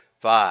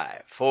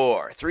5,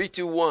 4, 3,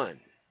 2, 1.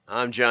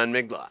 I'm John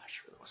Miglosh.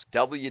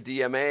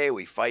 WDMA,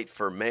 we fight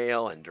for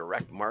mail and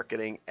direct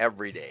marketing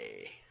every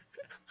day.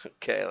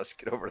 Okay, let's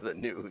get over to the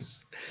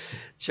news.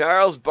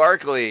 Charles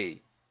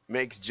Barkley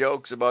makes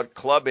jokes about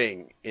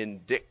clubbing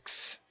in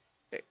Dick's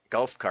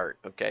golf cart.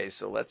 Okay,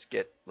 so let's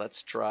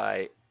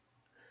try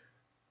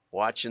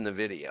watching the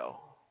video.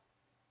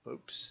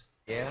 Oops.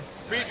 Yeah.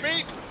 Beep,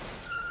 beep.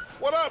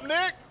 What up,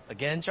 Nick?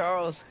 Again,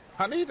 Charles?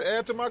 I need to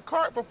add to my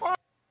cart for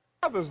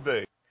Father's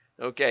Day.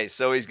 Okay,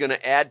 so he's going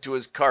to add to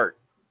his cart.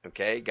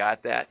 Okay,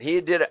 got that.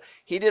 He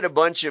did a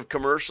bunch of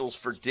commercials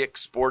for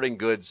Dick's Sporting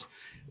Goods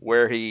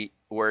where he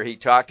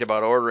talked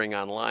about ordering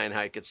online,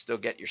 how you could still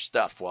get your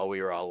stuff while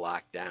we were all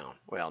locked down.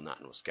 Well, not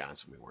in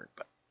Wisconsin, we weren't,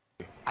 but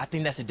I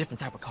think that's a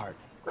different type of cart.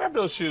 Grab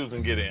those shoes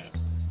and get in.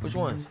 Which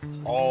ones?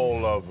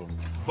 All of them.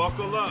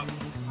 Buckle up.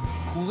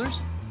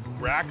 Coolers?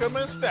 Rack 'em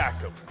and stack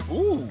 'em.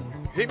 Ooh.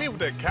 Hit me with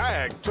that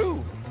kayak,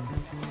 too.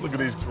 Look at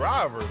these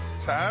drivers.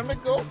 Time to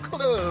go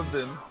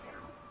clubbing.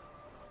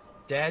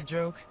 Dad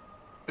joke?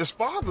 It's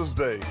Father's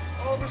Day.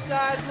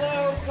 Oversized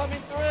load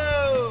coming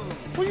through.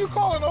 Who you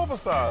calling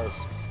oversized?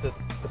 The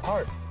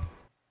cart.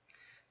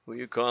 who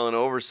you calling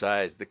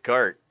oversized? The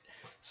cart.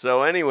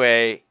 So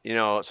anyway,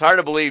 it's hard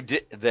to believe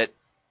that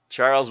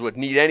Charles would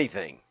need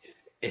anything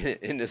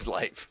in his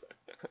life.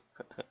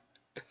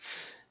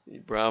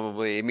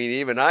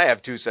 Even I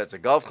have 2 sets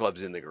of golf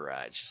clubs in the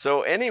garage.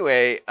 So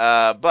anyway,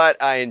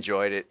 but I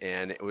enjoyed it,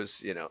 and it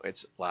was,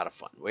 it's a lot of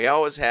fun. We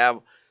always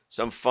have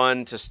some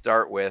fun to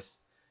start with,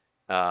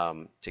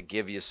 to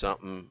give you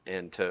something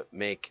and to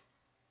make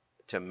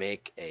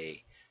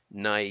a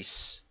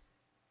nice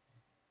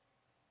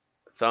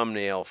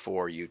thumbnail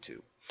for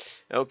YouTube.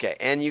 Okay,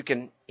 and you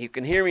can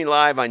hear me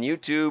live on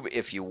YouTube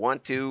if you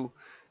want to,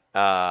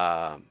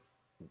 and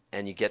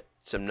you get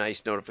some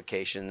nice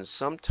notifications.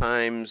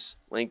 Sometimes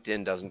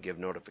LinkedIn doesn't give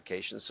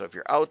notifications, so if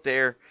you're out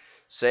there,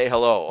 say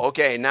hello.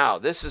 Okay, now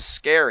this is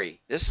scary.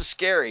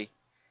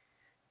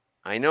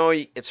 I know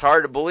it's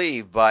hard to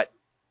believe, but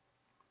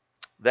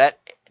that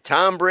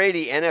Tom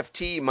Brady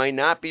NFT might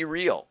not be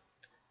real.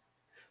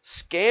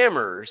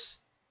 Scammers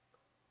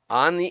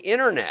on the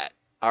internet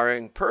are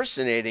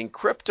impersonating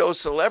crypto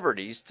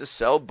celebrities to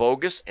sell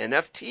bogus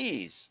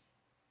NFTs.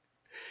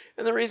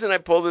 And the reason I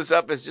pull this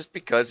up is just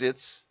because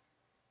it's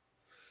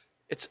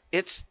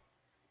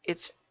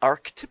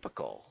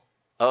archetypical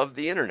of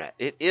the internet.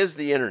 It is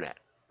the internet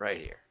right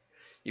here.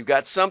 You've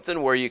got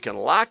something where you can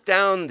lock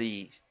down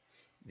the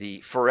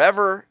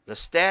forever the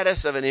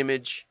status of an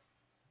image,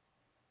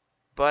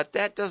 but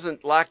that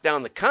doesn't lock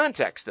down the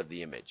context of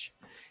the image.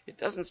 It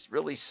doesn't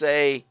really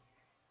say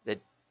that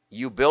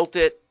you built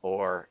it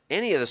or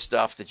any of the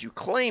stuff that you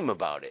claim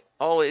about it.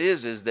 All it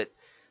is that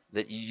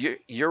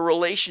your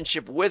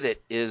relationship with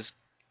it is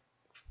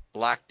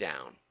locked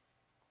down,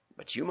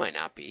 but you might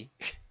not be.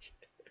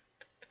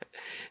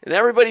 And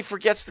everybody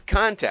forgets the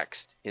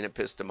context in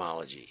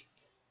epistemology,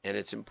 and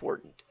it's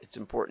important. It's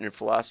important in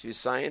philosophy of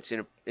science,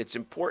 and it's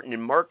important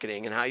in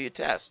marketing and how you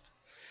test.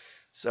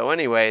 So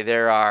anyway,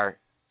 there are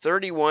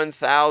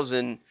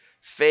 31,000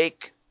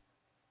 fake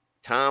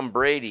Tom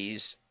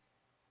Brady's.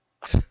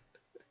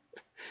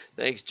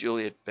 Thanks,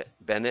 Juliet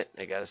Bennett.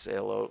 I got to say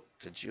hello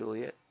to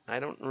Juliet. I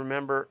don't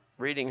remember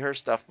reading her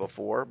stuff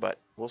before, but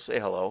we'll say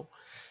hello.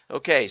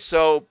 Okay,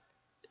 so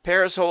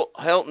Paris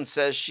Hilton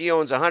says she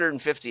owns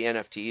 150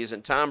 NFTs,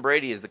 and Tom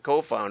Brady is the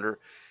co-founder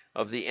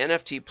of the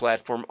NFT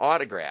platform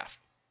Autograph.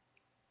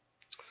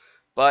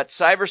 But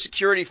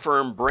cybersecurity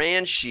firm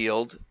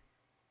BrandShield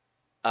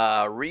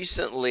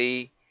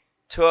recently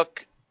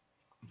took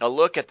a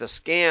look at the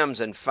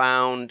scams and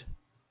found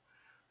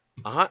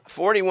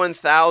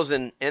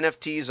 41,000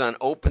 NFTs on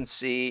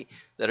OpenSea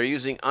that are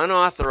using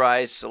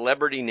unauthorized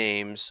celebrity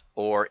names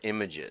or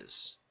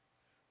images.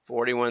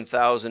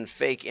 41,000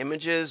 fake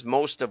images,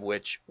 most of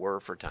which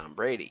were for Tom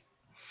Brady.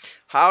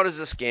 How does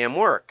the scam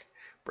work?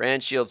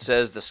 BrandShield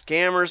says the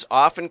scammers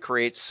often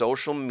create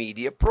social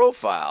media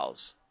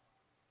profiles.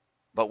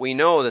 But we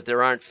know that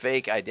there aren't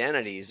fake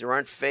identities. There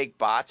aren't fake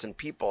bots and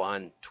people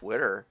on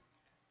Twitter.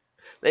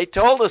 They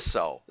told us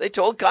so. They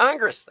told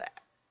Congress that.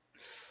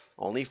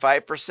 Only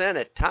 5%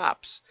 at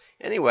tops.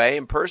 Anyway,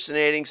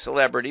 impersonating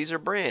celebrities or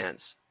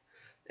brands.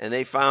 And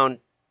they found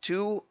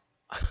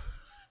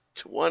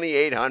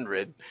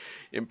 2,800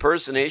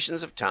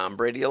 impersonations of Tom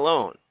Brady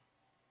alone.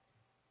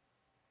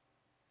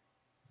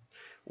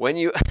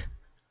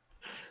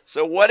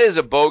 So what is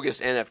a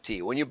bogus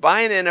NFT? When you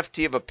buy an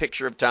NFT of a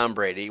picture of Tom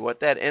Brady, what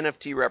that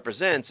NFT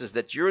represents is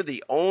that you are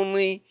the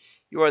only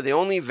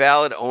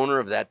valid owner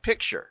of that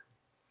picture.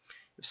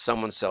 If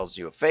someone sells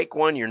you a fake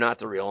one, you're not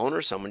the real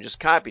owner. Someone just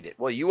copied it.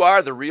 Well, you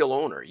are the real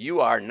owner. You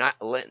are not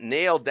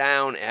nailed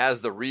down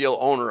as the real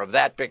owner of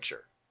that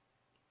picture.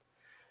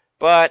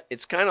 But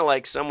it's kind of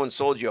like someone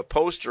sold you a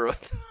poster of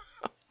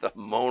the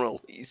Mona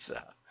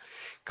Lisa,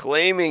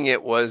 claiming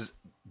it was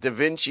Da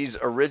Vinci's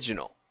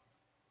original.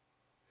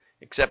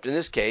 Except in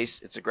this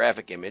case, it's a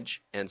graphic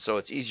image, and so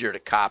it's easier to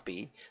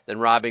copy than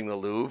robbing the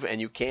Louvre,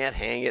 and you can't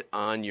hang it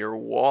on your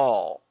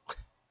wall.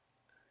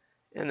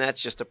 And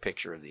that's just a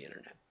picture of the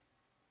internet.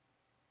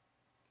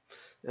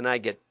 And I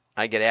get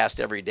asked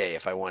every day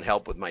if I want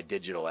help with my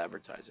digital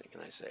advertising,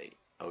 and I say,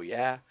 "Oh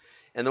yeah."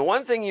 And the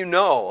one thing you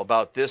know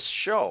about this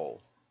show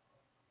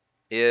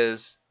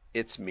is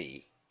it's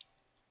me.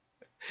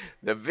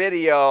 The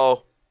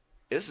video,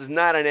 this is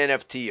not an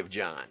NFT of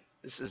John.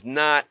 This is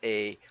not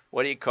a,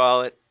 what do you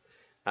call it?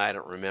 I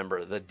don't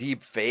remember. The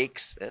deep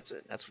fakes. That's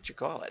it. That's what you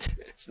call it.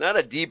 It's not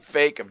a deep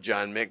fake of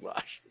John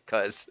Miglosh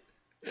because,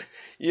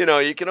 you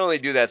can only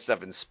do that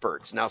stuff in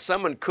spurts. Now,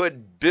 someone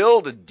could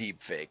build a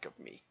deep fake of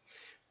me,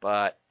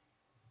 but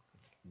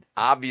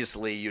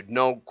obviously you'd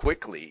know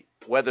quickly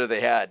whether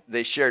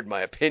they shared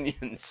my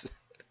opinions.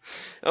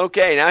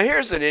 Okay, now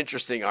here's an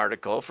interesting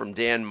article from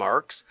Dan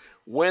Marks.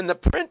 When the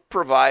print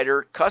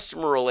provider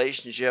customer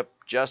relationship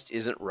just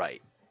isn't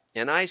right.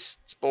 And I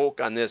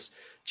spoke on this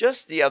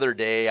just the other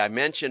day. I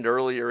mentioned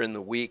earlier in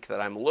the week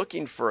that I'm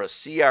looking for a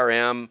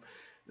CRM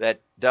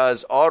that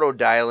does auto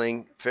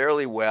dialing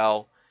fairly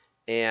well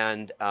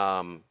and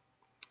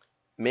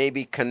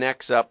maybe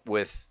connects up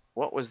with,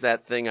 what was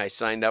that thing I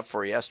signed up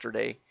for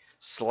yesterday?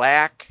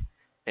 Slack.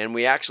 And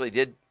we actually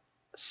did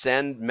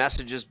send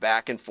messages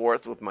back and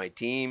forth with my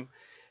team,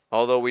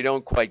 although we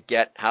don't quite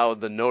get how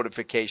the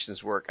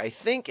notifications work. I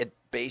think it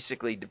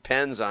basically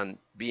depends on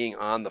being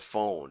on the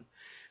phone,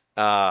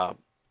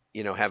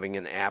 having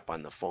an app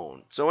on the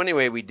phone. So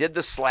anyway, we did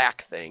the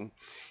Slack thing,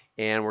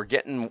 and we're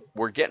getting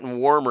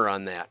warmer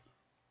on that.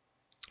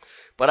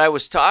 But I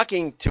was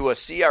talking to a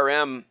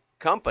CRM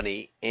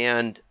company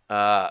and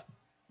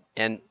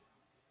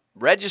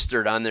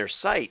registered on their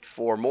site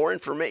for more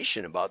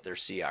information about their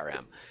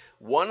CRM.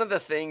 One of the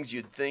things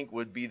you'd think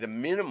would be the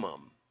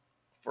minimum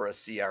for a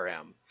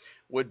CRM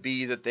would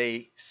be that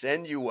they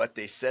send you what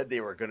they said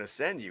they were going to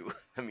send you.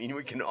 I mean,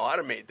 we can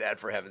automate that,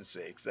 for heaven's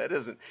sakes. That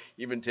doesn't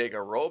even take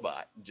a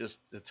robot. Just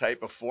the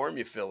type of form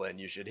you fill in.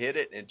 You should hit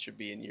it, and it should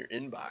be in your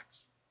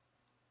inbox.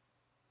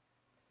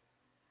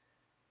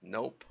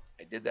 Nope.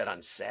 I did that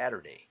on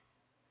Saturday,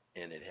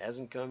 and it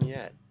hasn't come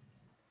yet.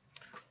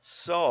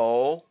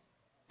 So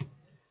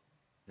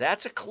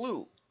that's a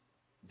clue.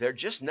 They're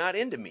just not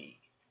into me.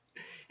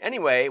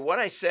 Anyway, what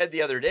I said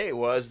the other day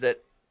was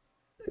that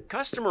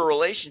customer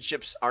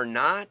relationships are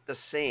not the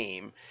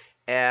same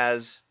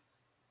as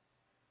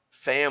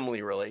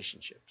family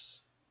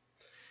relationships.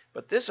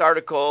 But this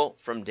article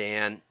from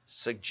Dan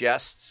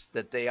suggests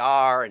that they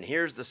are, and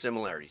here's the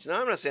similarities. Now,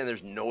 I'm not saying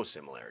there's no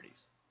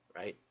similarities,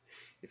 right?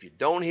 If you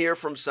don't hear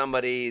from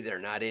somebody, they're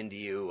not into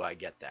you. I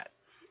get that,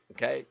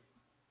 okay?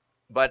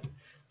 But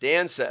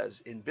Dan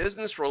says, in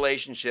business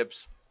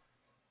relationships,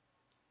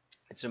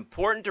 it's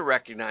important to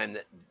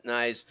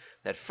recognize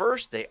that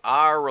first, they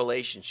are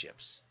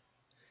relationships.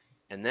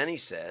 And then he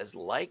says,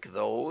 like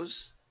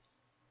those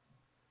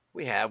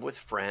we have with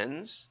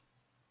friends,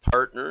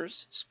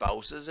 partners,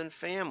 spouses, and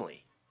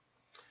family.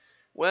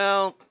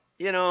 Well,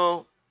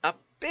 a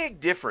big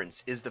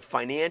difference is the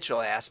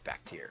financial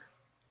aspect here,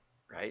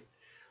 right?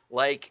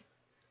 Like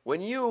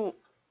when you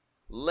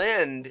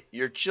lend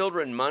your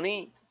children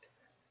money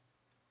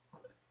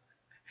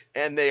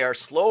and they are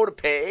slow to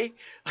pay,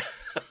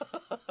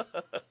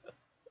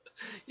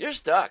 you're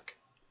stuck.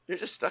 You're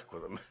just stuck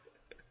with them.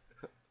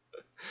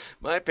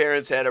 My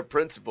parents had a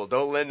principle,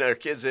 don't lend our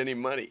kids any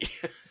money.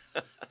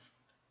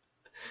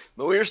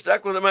 But we were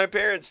stuck with my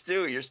parents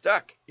too. You're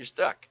stuck. You're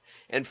stuck.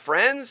 And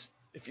friends,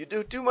 if you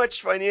do too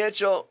much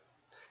financial,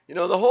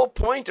 the whole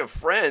point of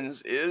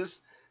friends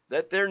is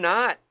that they're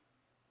not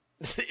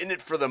in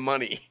it for the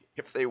money.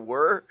 If they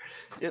were,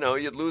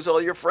 you'd lose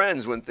all your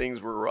friends when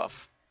things were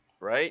rough,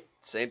 right?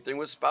 Same thing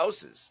with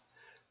spouses.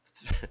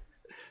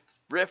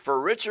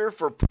 For richer,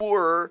 for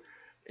poorer,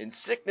 in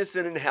sickness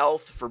and in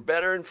health, for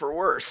better and for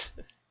worse.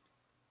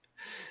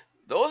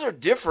 Those are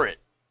different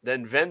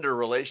than vendor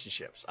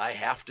relationships, I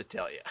have to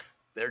tell you.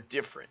 They're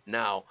different.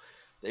 Now,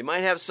 they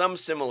might have some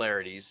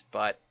similarities,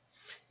 but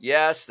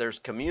yes, there's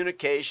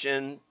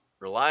communication,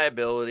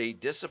 reliability,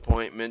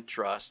 disappointment,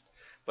 trust.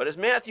 But as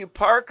Matthew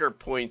Parker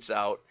points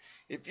out,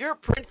 if your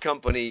print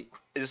company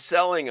is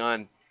selling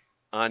on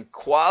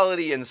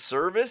quality and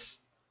service,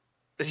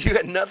 you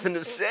got nothing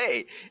to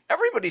say.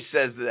 Everybody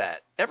says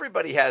that.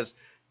 Everybody has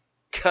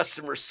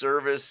customer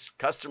service,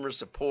 customer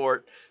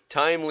support,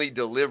 timely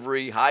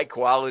delivery, high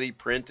quality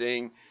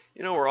printing.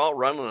 We're all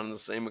running on the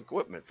same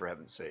equipment, for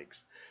heaven's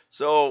sakes.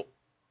 So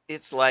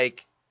it's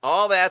like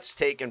all that's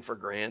taken for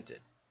granted.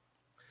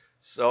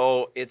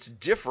 So it's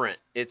different.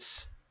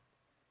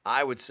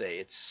 I would say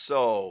it's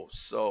so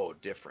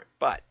different.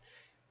 But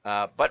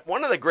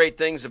one of the great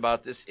things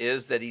about this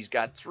is that he's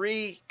got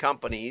 3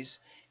 companies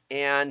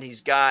and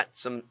he's got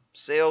some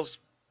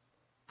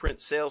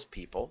print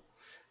salespeople.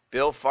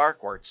 Bill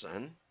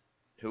Farquharson,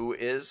 who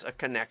is a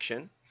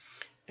connection.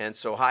 And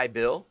so, hi,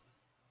 Bill.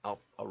 I'll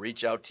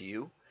reach out to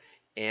you.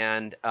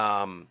 And,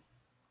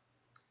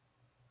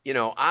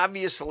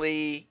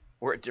 obviously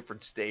we're at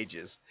different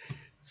stages.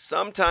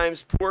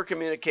 Sometimes poor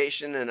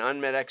communication and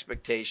unmet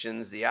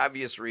expectations, the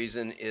obvious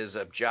reason is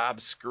a job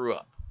screw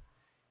up.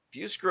 If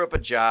you screw up a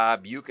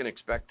job, you can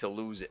expect to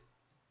lose it.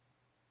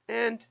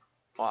 And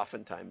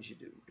Oftentimes you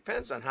do.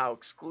 Depends on how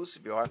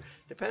exclusive you are.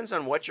 Depends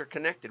on what you're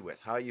connected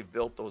with, how you've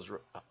built those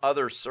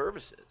other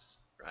services,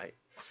 right?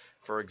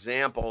 For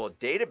example, a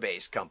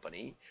database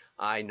company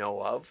I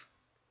know of,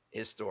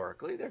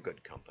 historically, they're a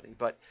good company,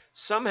 but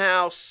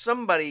somehow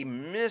somebody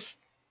missed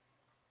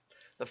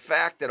the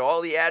fact that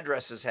all the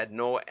addresses had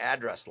no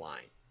address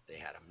line. They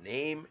had a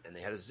name and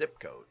they had a zip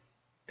code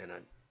and a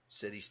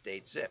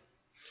city-state zip.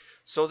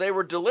 So they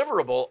were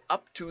deliverable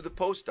up to the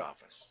post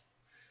office.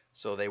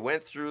 So they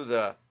went through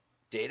the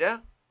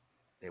data,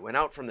 they went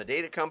out from the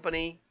data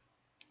company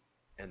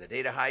and the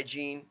data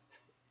hygiene,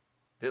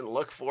 didn't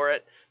look for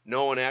it.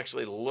 No one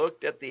actually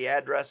looked at the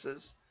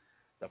addresses.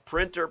 The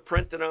printer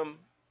printed them,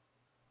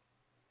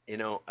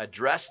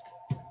 addressed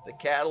the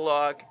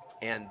catalog,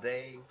 and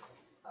they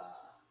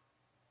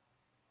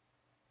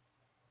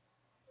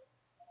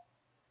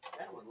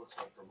that one looks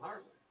like from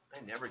Heartland.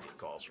 I never get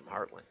calls from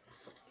Heartland.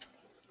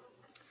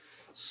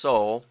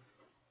 So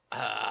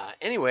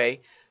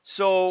anyway,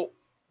 so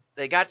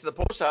they got to the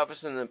post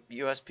office and the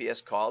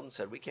USPS called and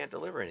said, we can't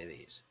deliver any of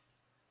these.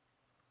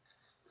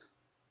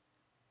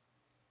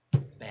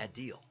 Bad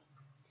deal.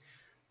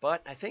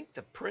 But I think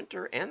the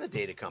printer and the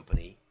data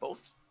company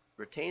both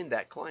retained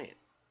that client.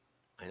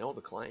 I know the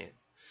client.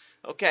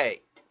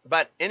 Okay,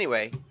 but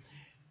anyway,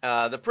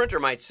 the printer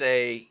might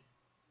say,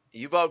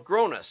 you've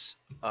outgrown us,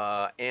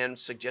 and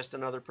suggest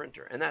another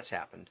printer. And that's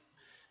happened.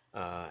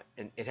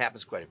 And it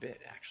happens quite a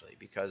bit, actually,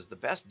 because the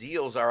best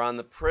deals are on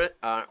the print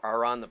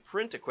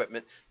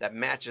equipment that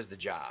matches the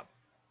job.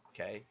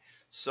 Okay,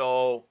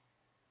 so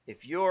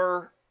if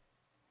you're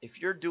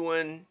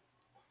doing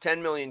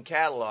 10 million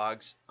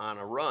catalogs on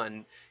a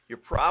run, you're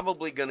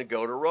probably going to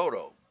go to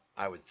Roto.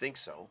 I would think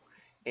so.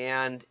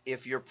 And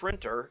if your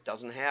printer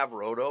doesn't have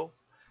Roto,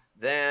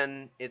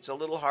 then it's a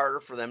little harder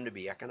for them to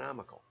be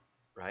economical,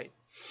 right?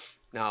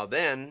 Now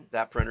then,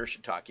 that printer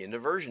should talk you into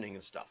versioning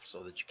and stuff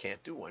so that you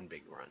can't do one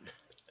big run.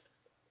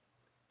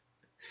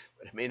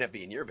 But it may not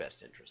be in your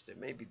best interest. It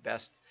may be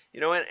best,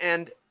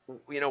 and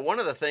one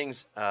of the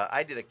things,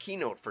 I did a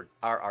keynote for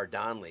R.R.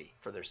 Donnelly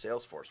for their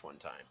Salesforce one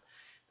time,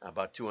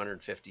 about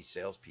 250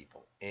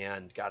 salespeople,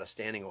 and got a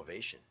standing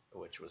ovation,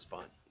 which was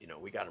fun.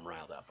 We got them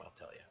riled up, I'll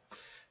tell you.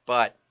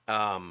 But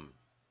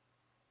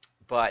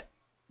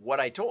what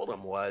I told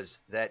them was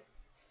that,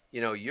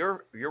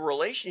 your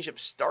relationship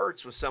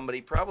starts with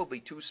somebody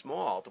probably too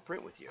small to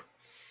print with you.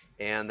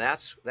 And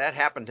that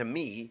happened to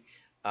me.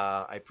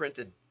 I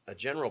printed a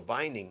general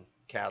binding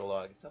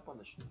catalog. It's up on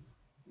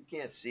you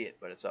can't see it,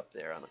 but it's up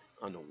there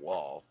on the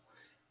wall.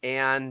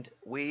 And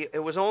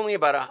it was only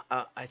about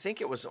I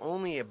think it was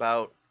only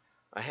about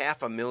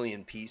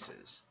 500,000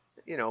 pieces,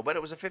 but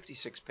it was a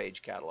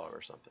 56-page catalog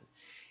or something.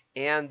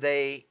 And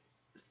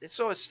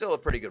so it's still a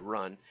pretty good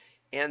run.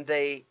 And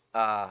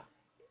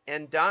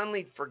and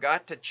Donnelly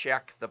forgot to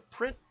check the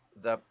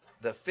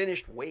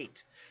finished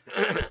weight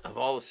of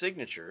all the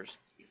signatures.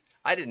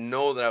 I didn't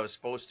know that I was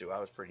supposed to. I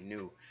was pretty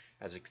new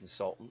as a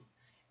consultant.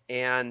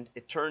 And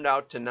it turned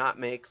out to not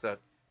make the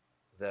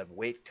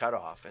weight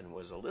cutoff and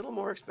was a little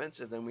more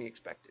expensive than we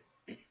expected.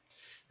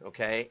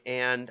 Okay,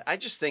 and I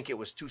just think it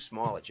was too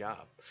small a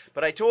job.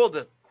 But I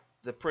told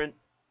the print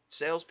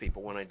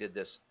salespeople when I did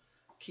this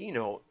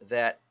keynote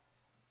that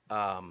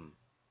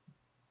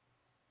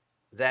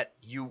that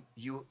you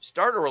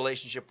start a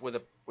relationship with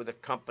a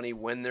company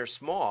when they're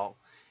small,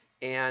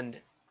 and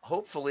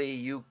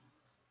hopefully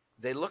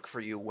they look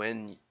for you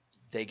when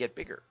they get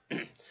bigger.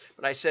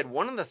 But I said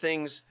one of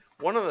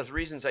the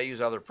reasons I use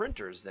other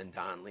printers than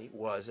Donnelly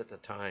was at the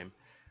time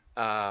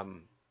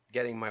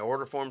getting my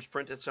order forms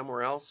printed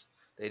somewhere else.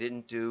 They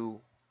didn't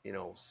do,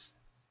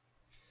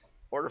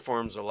 order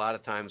forms a lot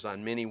of times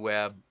on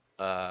MiniWeb,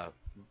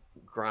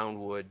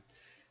 Groundwood,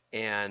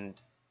 and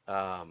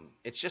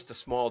it's just a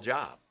small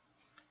job,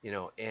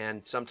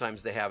 and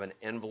sometimes they have an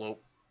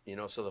envelope,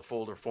 so the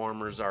folder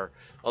formers are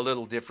a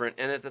little different.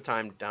 And at the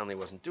time, Donnelly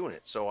wasn't doing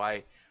it. So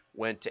I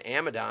went to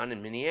Amadon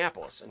in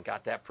Minneapolis and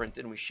got that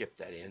printed, and we shipped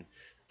that in.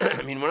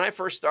 I mean, when I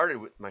first started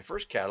with my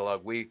first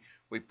catalog, we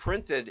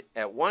printed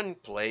at one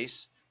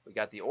place, we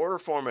got the order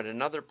form at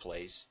another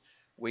place,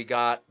 we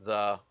got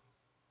the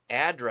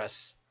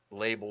address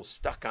label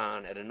stuck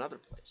on at another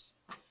place.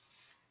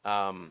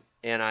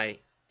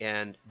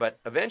 But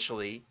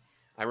eventually,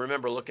 I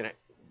remember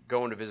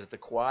going to visit the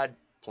Quad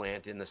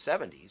plant in the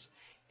 70s,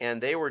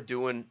 and they were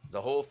doing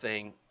the whole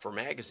thing for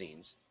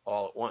magazines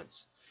all at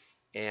once,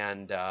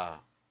 and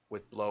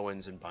with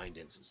blow-ins and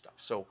bind-ins and stuff.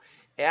 So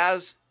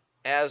as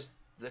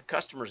the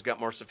customers got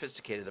more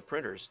sophisticated, the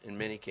printers, in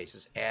many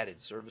cases,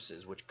 added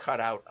services which cut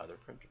out other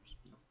printers.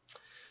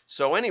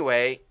 So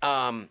anyway,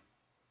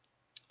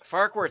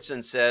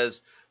 Farquharson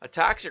says, a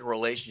toxic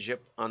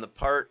relationship on the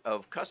part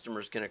of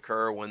customers can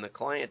occur when the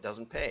client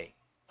doesn't pay.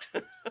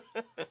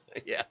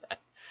 Yeah,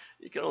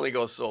 you can only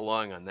go so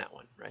long on that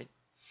one, right?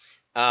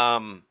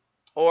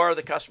 Or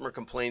the customer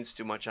complains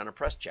too much on a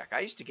press check.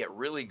 I used to get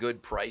really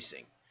good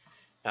pricing,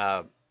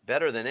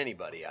 better than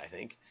anybody, I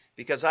think,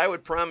 because I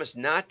would promise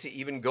not to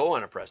even go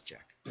on a press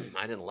check.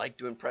 I didn't like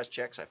doing press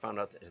checks. I found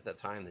out at the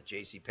time that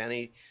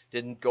JCPenney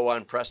didn't go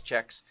on press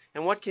checks.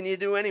 And what can you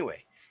do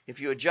anyway? If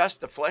you adjust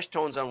the flesh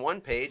tones on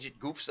one page, it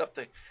goofs up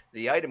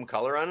the item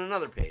color on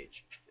another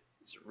page.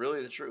 It's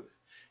really the truth.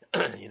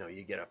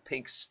 You get a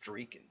pink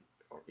streak,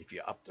 or if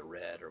you up the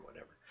red or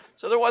whatever.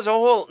 So there was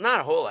not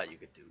a whole lot you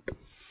could do.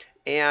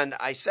 And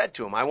I said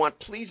to him, I want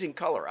pleasing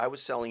color. I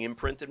was selling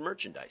imprinted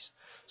merchandise.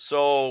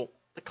 So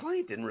the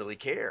client didn't really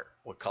care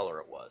what color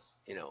it was.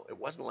 It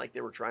wasn't like they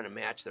were trying to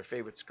match their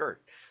favorite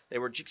skirt. They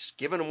were just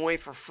giving them away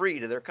for free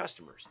to their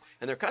customers.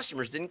 And their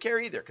customers didn't care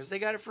either because they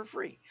got it for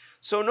free.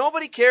 So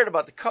nobody cared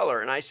about the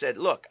color. And I said,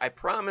 look, I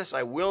promise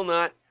I will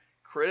not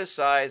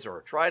criticize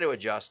or try to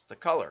adjust the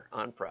color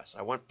on press.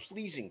 I want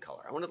pleasing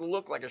color. I want it to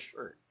look like a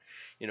shirt.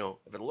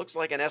 If it looks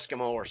like an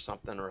Eskimo or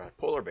something or a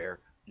polar bear,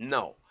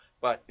 no.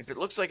 But if it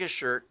looks like a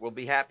shirt, we'll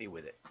be happy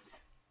with it.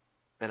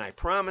 And I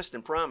promised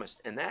and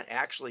promised, and that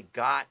actually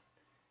got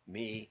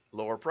me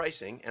lower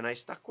pricing, and I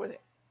stuck with it.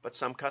 But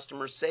some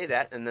customers say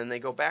that, and then they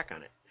go back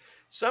on it.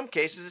 Some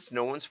cases, it's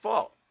no one's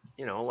fault.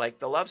 Like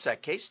the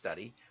Lovesac case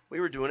study,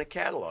 we were doing a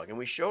catalog, and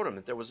we showed them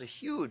that there was a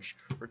huge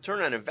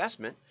return on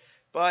investment,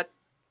 but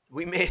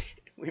we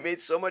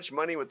made so much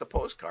money with the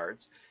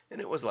postcards,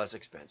 and it was less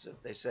expensive.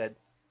 They said,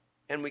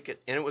 and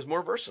it was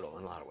more versatile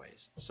in a lot of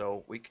ways,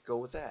 so we could go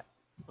with that.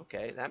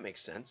 Okay, that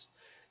makes sense.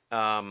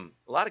 A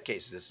lot of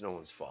cases, it's no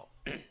one's fault.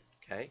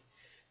 Okay,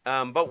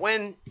 but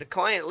when the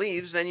client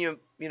leaves, then you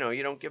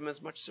don't give them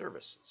as much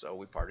service. So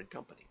we parted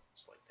company.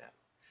 It's like that.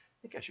 I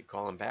think I should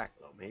call him back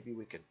though. Maybe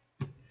we could.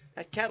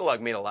 That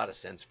catalog made a lot of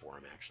sense for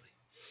him actually.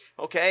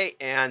 Okay,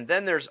 and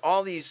then there's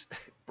all these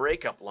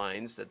breakup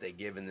lines that they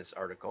give in this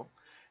article.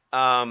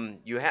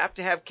 You have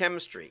to have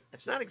chemistry.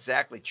 It's not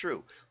exactly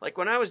true. Like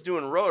when I was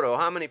doing Roto,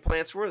 how many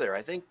plants were there?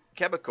 I think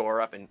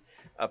Quebecor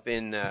up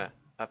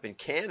in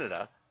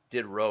Canada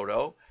did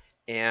Roto,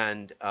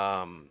 and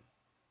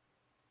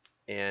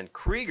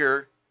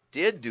Krieger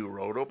did do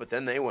Roto, but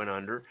then they went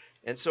under,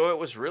 and so it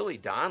was really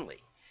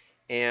Donley,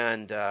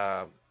 and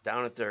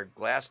down at their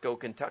Glasgow,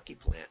 Kentucky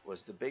plant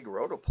was the big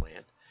Roto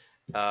plant.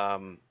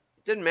 It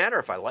didn't matter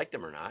if I liked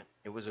them or not;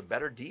 it was a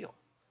better deal.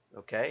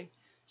 Okay,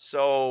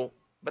 so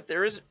but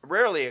there is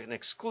rarely an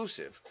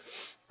exclusive.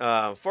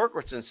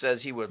 Forkwertson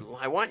says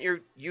I want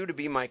you to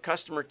be my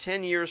customer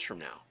 10 years from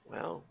now.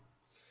 Well,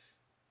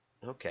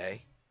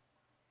 okay.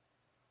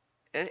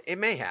 It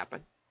may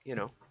happen,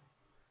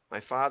 My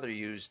father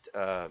used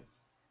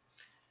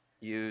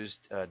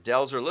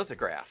Delzer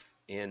lithograph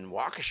in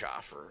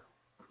Waukesha for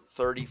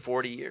 30,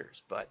 40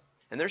 years,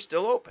 and they're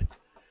still open.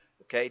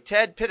 Okay,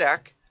 Ted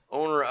Pidak,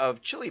 owner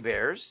of Chili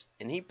Bears,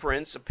 and he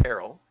prints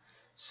apparel,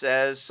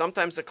 says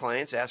sometimes the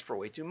clients ask for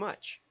way too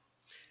much.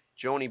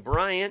 Joni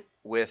Bryant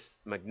with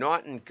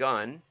McNaughton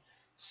Gun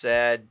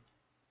said,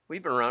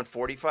 we've been around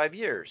 45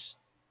 years,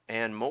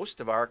 and most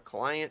of our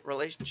client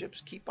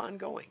relationships keep on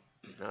going.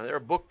 Now, they're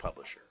a book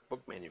publisher,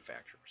 book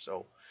manufacturer.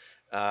 So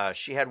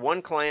she had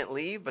one client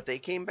leave, but they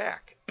came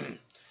back.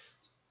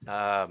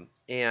 And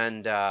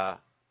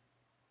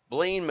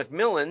Blaine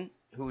McMillan,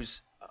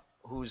 who's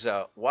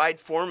a wide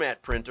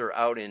format printer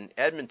out in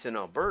Edmonton,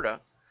 Alberta,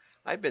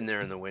 I've been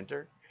there in the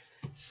winter,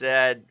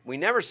 said we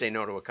never say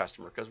no to a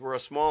customer because we're a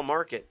small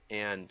market,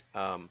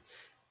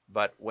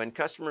 but when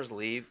customers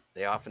leave,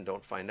 they often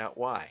don't find out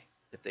why.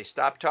 If they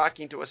stop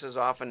talking to us as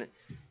often,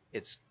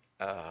 it's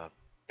a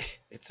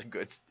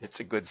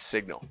good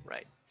signal,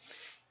 right?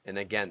 And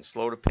again,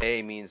 slow to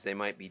pay means they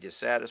might be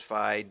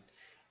dissatisfied.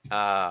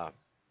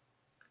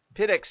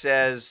 Piddock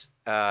says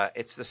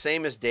it's the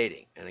same as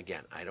dating, and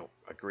again, I don't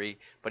agree.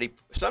 But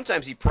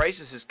sometimes he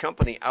prices his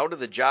company out of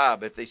the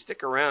job. If they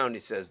stick around, he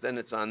says, then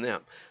it's on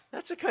them.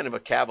 That's a kind of a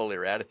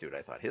cavalier attitude.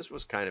 I thought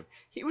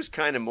he was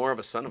kind of more of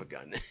a son of a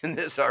gun in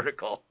this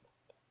article.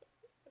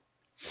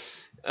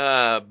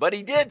 But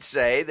he did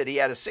say that he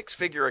had a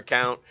 6-figure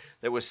account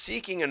that was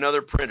seeking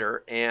another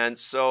printer, and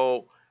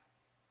so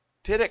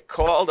Piddock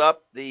called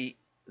up the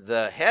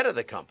head of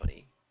the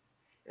company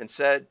and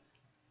said,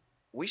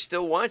 we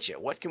still want you.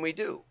 What can we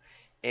do?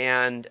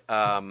 And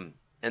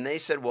they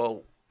said,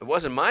 well, it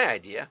wasn't my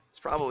idea.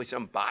 It's probably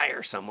some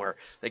buyer somewhere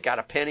that got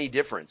a penny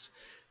difference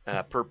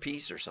per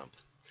piece or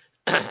something.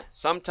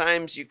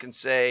 Sometimes you can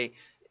say,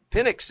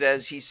 Pinnock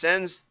says he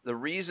sends the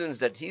reasons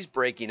that he's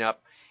breaking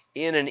up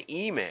in an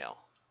email.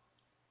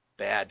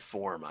 Bad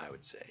form, I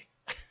would say.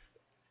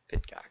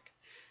 Pitcock.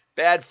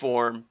 Bad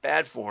form.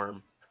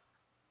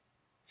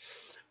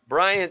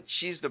 Bryant,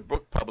 she's the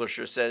book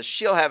publisher, says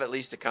she'll have at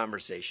least a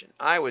conversation.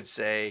 I would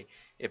say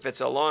if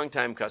it's a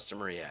long-time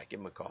customer, yeah,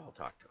 give him a call,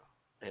 talk to him.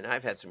 And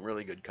I've had some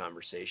really good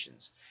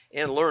conversations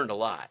and learned a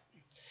lot.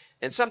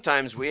 And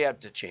sometimes we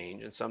have to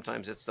change, and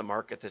sometimes it's the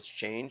market that's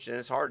changed, and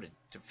it's hard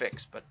to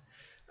fix. But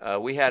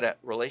we had a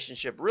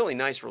really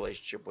nice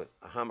relationship with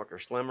Hammacher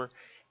Schlemmer,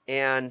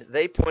 and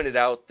they pointed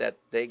out that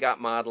they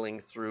got modeling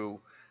through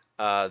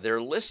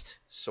their list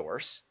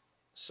source.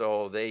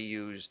 So they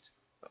used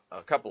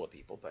a couple of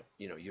people, but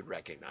you'd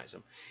recognize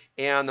them.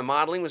 And the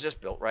modeling was just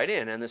built right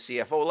in, and the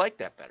CFO liked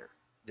that better.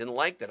 Didn't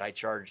like that I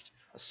charged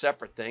a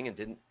separate thing and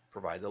didn't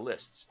provide the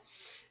lists.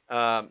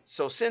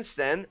 So since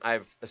then,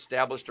 I've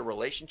established a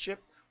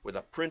relationship with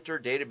a printer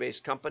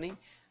database company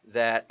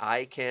that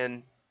I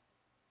can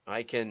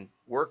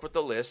work with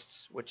the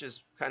lists, which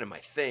is kind of my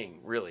thing,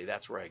 really.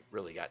 That's where I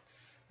really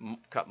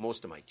cut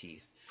most of my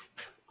teeth,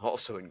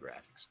 also in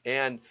graphics.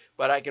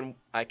 But I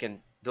can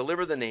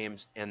deliver the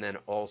names and then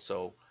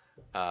also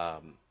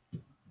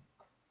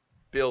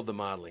build the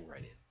modeling right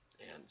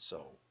in. And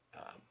so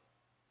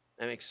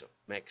that makes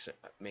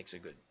a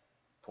good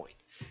point.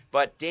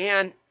 But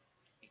Dan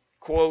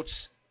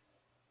quotes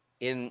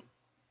in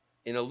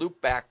a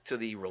loop back to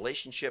the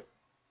relationship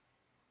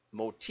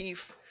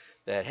motif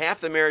that half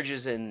the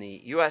marriages in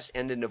the U.S.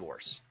 end in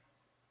divorce.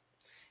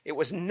 It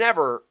was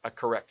never a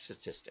correct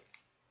statistic.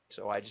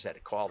 So I just had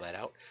to call that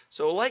out.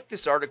 So like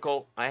this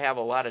article, I have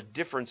a lot of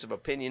difference of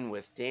opinion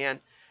with Dan.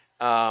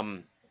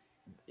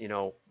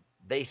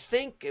 They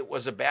think it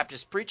was a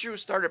Baptist preacher who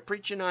started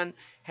preaching on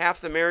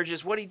half the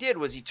marriages. What he did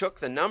was he took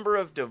the number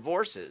of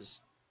divorces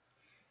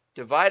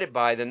divided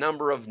by the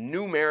number of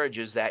new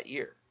marriages that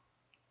year.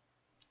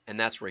 And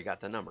that's where he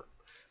got the number.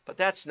 But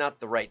that's not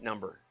the right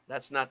number.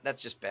 That's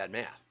just bad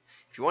math.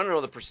 If you want to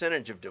know the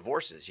percentage of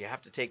divorces, you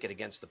have to take it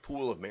against the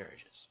pool of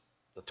marriages,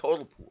 the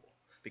total pool,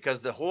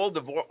 because all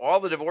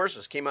the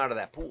divorces came out of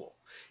that pool.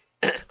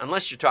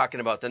 Unless you're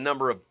talking about the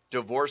number of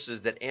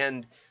divorces that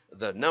end,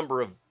 the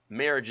number of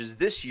marriages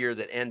this year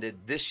that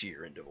ended this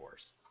year in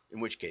divorce,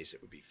 in which case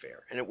it would be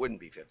fair, and it wouldn't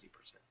be 50%,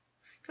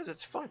 because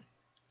it's fun.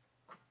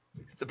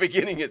 At the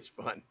beginning, it's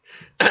fun.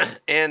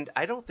 And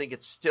I don't think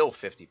it's still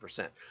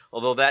 50%,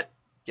 although that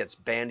gets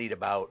bandied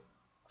about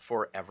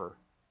forever.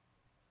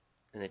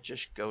 And it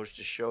just goes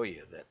to show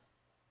you that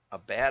a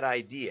bad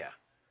idea,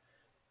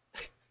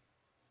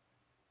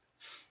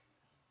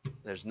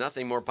 there's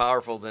nothing more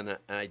powerful than an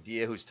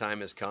idea whose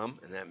time has come,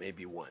 and that may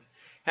be one.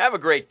 Have a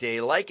great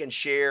day. Like and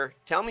share.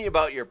 Tell me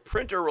about your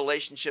printer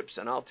relationships,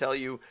 and I'll tell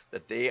you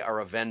that they are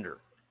a vendor.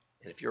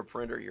 And if you're a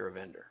printer, you're a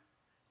vendor.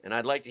 And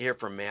I'd like to hear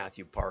from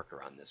Matthew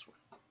Parker on this one.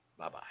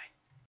 Bye-bye.